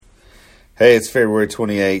Hey, it's February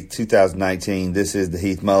 28th, 2019. This is the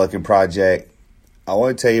Heath Mulligan Project. I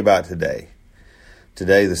want to tell you about today.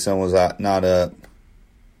 Today, the sun was not up.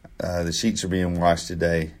 The sheets are being washed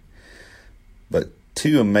today. But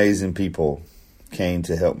two amazing people came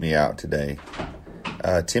to help me out today.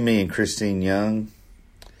 Timmy and Christine Young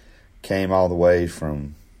came all the way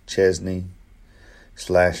from Chesney/Mayo,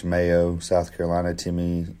 South Carolina.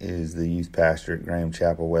 Timmy is the youth pastor at Graham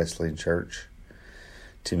Chapel Wesleyan Church.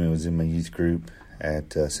 Timmy was in my youth group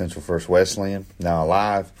at Central First Wesleyan, now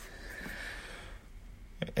alive.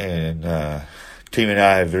 And Timmy and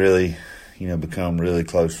I have really, become really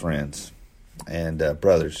close friends and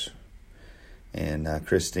brothers. And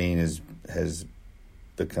Christine has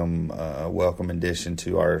become a welcome addition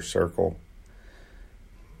to our circle.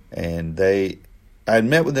 And I had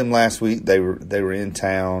met with them last week. They were in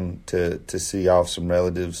town to see off some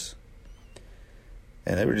relatives.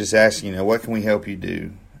 And they were just asking, what can we help you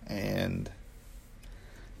do? And,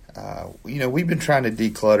 we've been trying to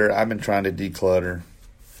declutter. I've been trying to declutter.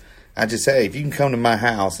 I just say, if you can come to my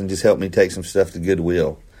house and just help me take some stuff to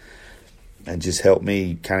Goodwill and just help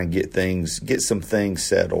me kind of get some things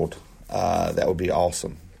settled, that would be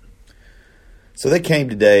awesome. So they came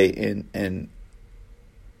today, and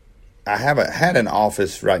I had an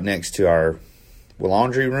office right next to our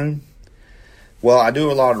laundry room. Well, I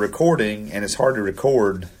do a lot of recording, and it's hard to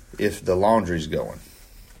record if the laundry's going.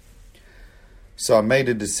 So I made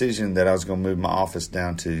a decision that I was going to move my office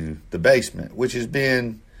down to the basement, which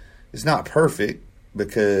it's not perfect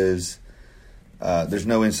because there's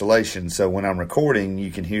no insulation. So when I'm recording, you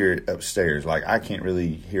can hear it upstairs. Like, I can't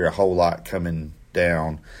really hear a whole lot coming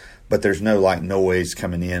down, but there's no noise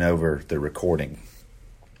coming in over the recording.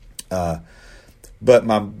 But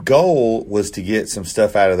my goal was to get some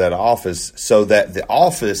stuff out of that office so that the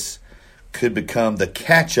office could become the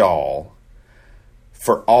catch-all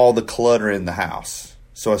for all the clutter in the house.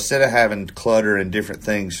 So instead of having clutter and different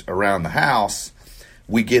things around the house,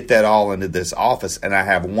 we get that all into this office, and I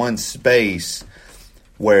have one space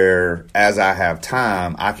where, as I have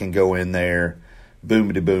time, I can go in there,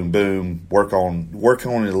 boom, work on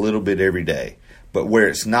it a little bit every day, but where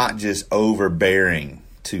it's not just overbearing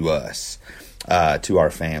to us. To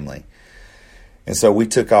our family. And so we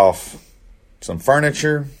took off some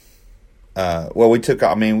furniture. I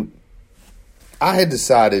had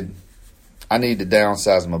decided I needed to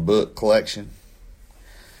downsize my book collection.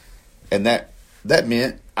 And that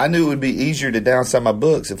meant I knew it would be easier to downsize my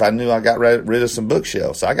books if I knew I got rid of some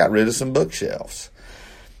bookshelves. So I got rid of some bookshelves,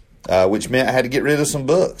 which meant I had to get rid of some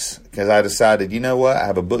books because I decided, I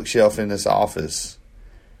have a bookshelf in this office,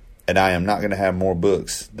 and I am not going to have more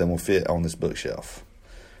books than will fit on this bookshelf.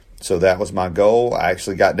 So that was my goal. I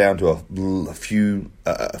actually got down to a few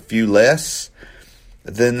less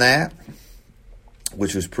than that,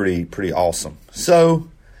 which was pretty awesome. So,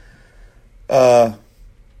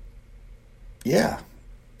 yeah.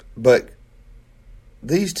 But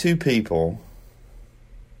these two people,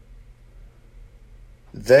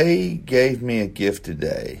 they gave me a gift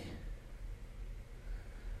today.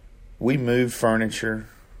 We moved furniture.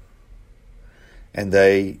 And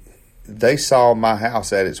they saw my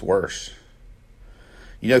house at its worst.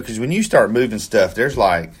 Because when you start moving stuff, there's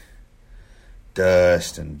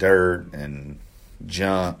dust and dirt and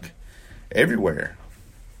junk everywhere.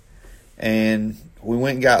 And we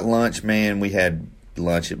went and got lunch, man. We had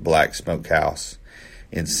lunch at Black Smokehouse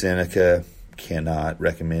in Seneca. Cannot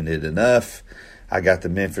recommend it enough. I got the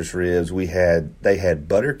Memphis ribs. They had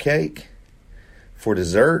butter cake for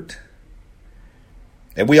dessert.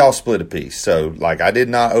 And we all split a piece. So, I did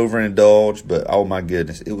not overindulge, but oh my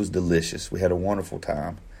goodness, it was delicious. We had a wonderful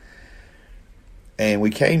time. And we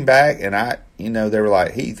came back, and they were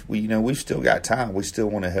like, Heath, we've still got time. We still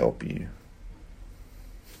want to help you.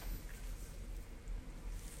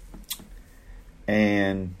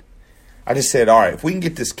 And I just said, all right, if we can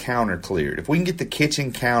get this counter cleared, if we can get the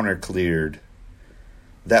kitchen counter cleared,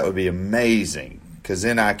 that would be amazing. Because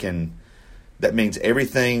then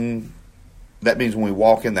that means when we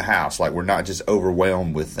walk in the house, we're not just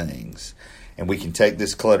overwhelmed with things. And we can take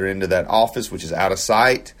this clutter into that office, which is out of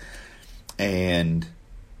sight. And,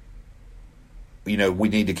 we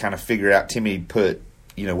need to kind of figure out, Timmy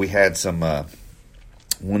we had some,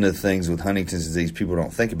 one of the things with Huntington's disease people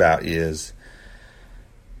don't think about is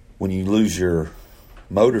when you lose your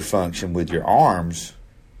motor function with your arms,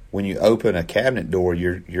 when you open a cabinet door,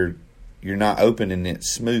 you're not opening it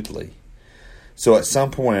smoothly. So at some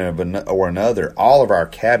point or another, all of our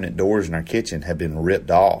cabinet doors in our kitchen have been ripped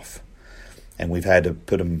off, and we've had to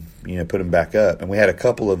put them back up. And we had a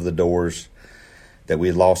couple of the doors that we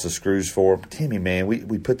had lost the screws for. Timmy, man,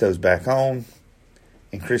 we put those back on,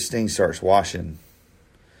 And Christine starts washing,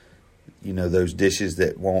 those dishes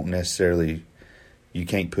that won't necessarily, you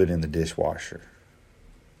can't put in the dishwasher.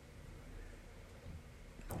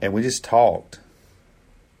 And we just talked.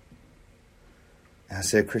 And I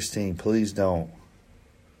said, Christine, please don't.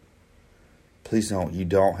 Please don't. You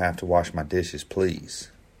don't have to wash my dishes, please.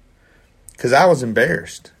 Because I was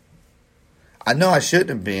embarrassed. I know I shouldn't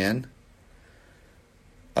have been.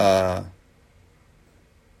 But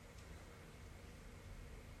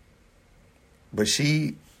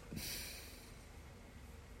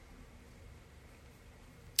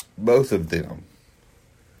both of them,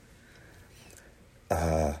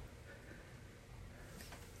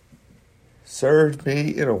 served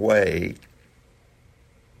me in a way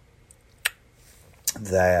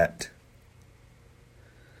that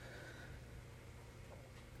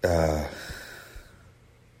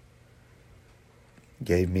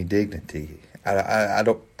gave me dignity. I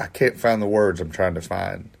can't find the words I'm trying to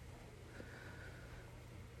find.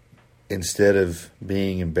 Instead of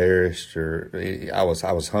being embarrassed, I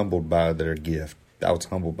was humbled by their gift. I was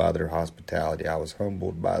humbled by their hospitality. I was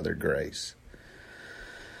humbled by their grace.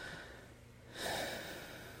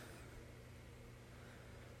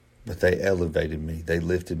 But they elevated me. They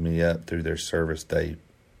lifted me up through their service. They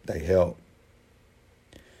helped,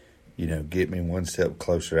 get me one step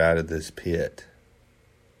closer out of this pit.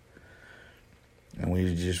 And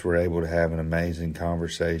we just were able to have an amazing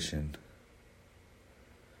conversation.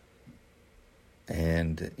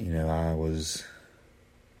 And, I was,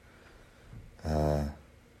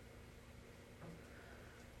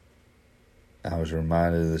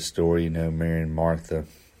 reminded of the story, Mary and Martha.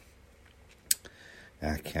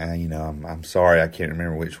 I'm sorry, I can't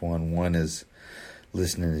remember which one. One is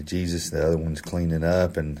listening to Jesus, the other one's cleaning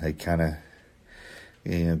up, and they kind of,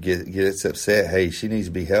 gets upset. Hey, she needs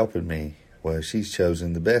to be helping me. Well, she's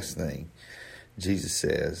chosen the best thing, Jesus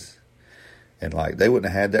says. And they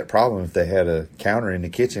wouldn't have had that problem if they had a counter in the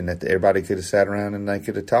kitchen that everybody could have sat around and they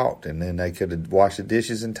could have talked. And then they could have washed the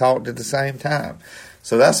dishes and talked at the same time.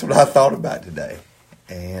 So that's what I thought about today.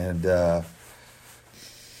 And, I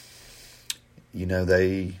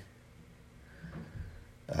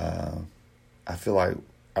feel like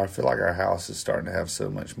our house is starting to have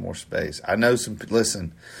so much more space. I know some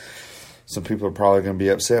people are probably going to be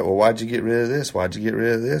upset. Well, why'd you get rid of this? Why'd you get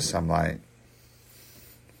rid of this? I'm like,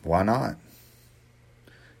 why not?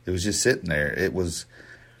 It was just sitting there. It was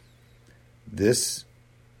this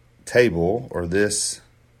table or this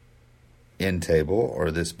end table or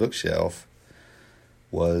this bookshelf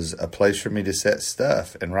was a place for me to set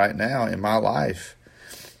stuff. And right now in my life,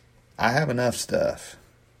 I have enough stuff.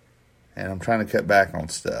 And I'm trying to cut back on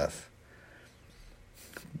stuff.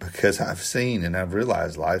 Because I've seen and I've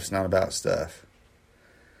realized life's not about stuff.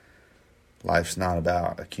 Life's not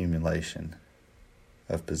about accumulation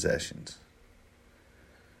of possessions.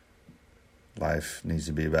 Life needs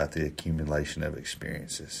to be about the accumulation of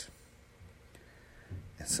experiences.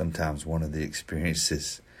 And sometimes one of the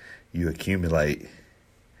experiences you accumulate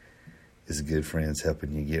is good friends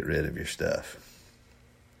helping you get rid of your stuff.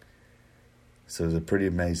 So it was a pretty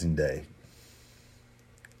amazing day.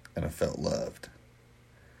 And I felt loved.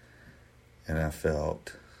 And I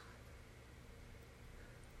felt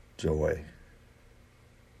joy.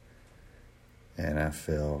 And I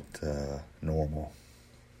felt normal.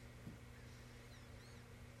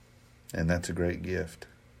 And that's a great gift.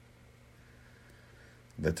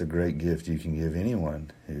 That's a great gift you can give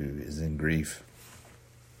anyone who is in grief,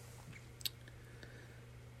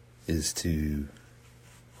 is to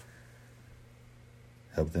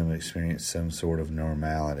help them experience some sort of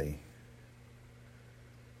normality.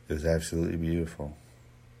 It was absolutely beautiful.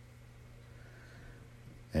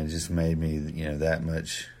 And it just made me, that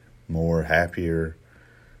much more happier,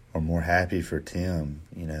 or more happy for Tim,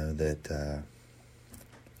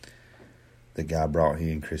 that God brought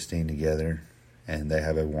he and Christine together, and they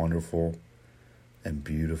have a wonderful and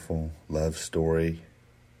beautiful love story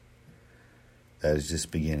that is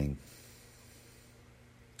just beginning.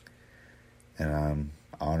 And I'm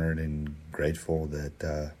honored and grateful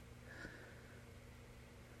that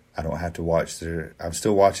I don't have to watch I'm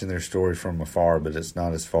still watching their story from afar, but it's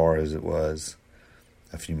not as far as it was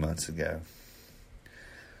a few months ago.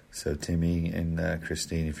 So Timmy and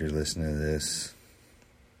Christine, if you're listening to this,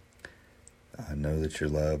 I know that you're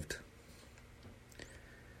loved,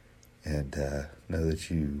 and know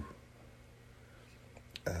that you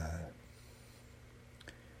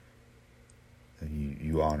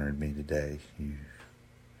honored me today. You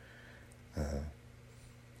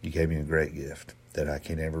gave me a great gift that I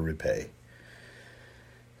can never repay,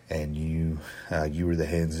 and you were the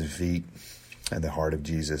hands and feet and the heart of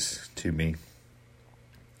Jesus to me,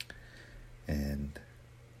 And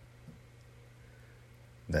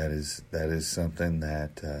that is something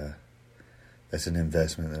that's an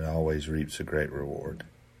investment that always reaps a great reward.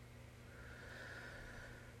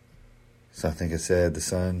 So I think I said the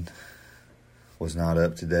sun was not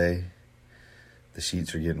up today. The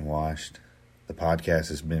sheets are getting washed. The podcast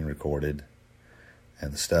has been recorded.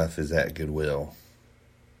 And the stuff is at Goodwill.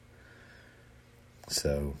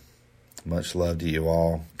 So, much love to you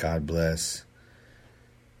all. God bless.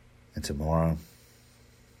 And tomorrow,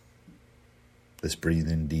 let's breathe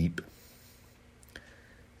in deep.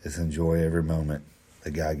 Let's enjoy every moment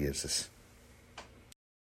that God gives us.